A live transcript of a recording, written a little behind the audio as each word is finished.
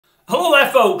Hello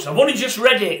there, folks. I've only just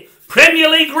read it. Premier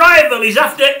League rival is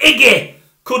after IGGY.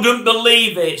 Couldn't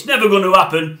believe it. It's never going to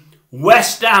happen.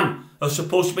 West Ham are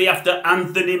supposed to be after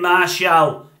Anthony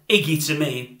Martial. IGGY to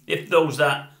me. If those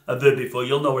that have heard before,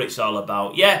 you'll know what it's all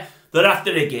about. Yeah, they're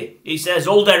after IGGY. It says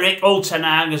old Ten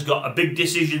Hag has got a big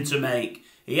decision to make.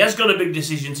 He has got a big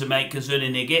decision to make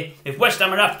concerning IGGY. If West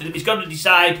Ham are after him, he's got to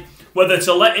decide whether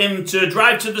to let him to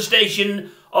drive to the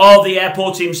station or the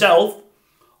airport himself,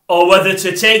 or whether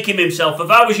to take him himself. If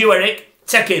I was you, Eric,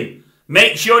 take him.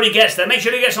 Make sure he gets there. Make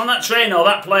sure he gets on that train or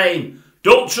that plane.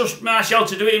 Don't trust Martial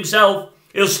to do it himself.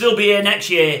 He'll still be here next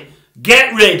year.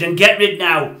 Get rid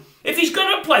now. If he's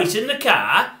got a place in the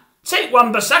car, take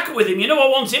Wan-Bissaka with him. You know I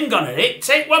want him gone, Eric.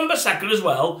 Take Wan-Bissaka as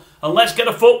well. And let's get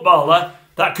a footballer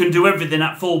that can do everything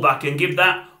at fullback and give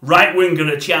that right winger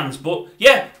a chance. But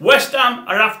yeah, West Ham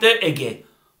are after IGGY.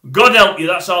 God help you,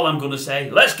 that's all I'm going to say.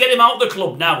 Let's get him out of the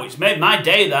club now. It's made my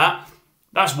day, that.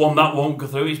 That's one that won't go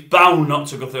through. It's bound not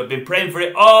to go through. I've been praying for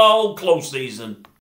it all close season.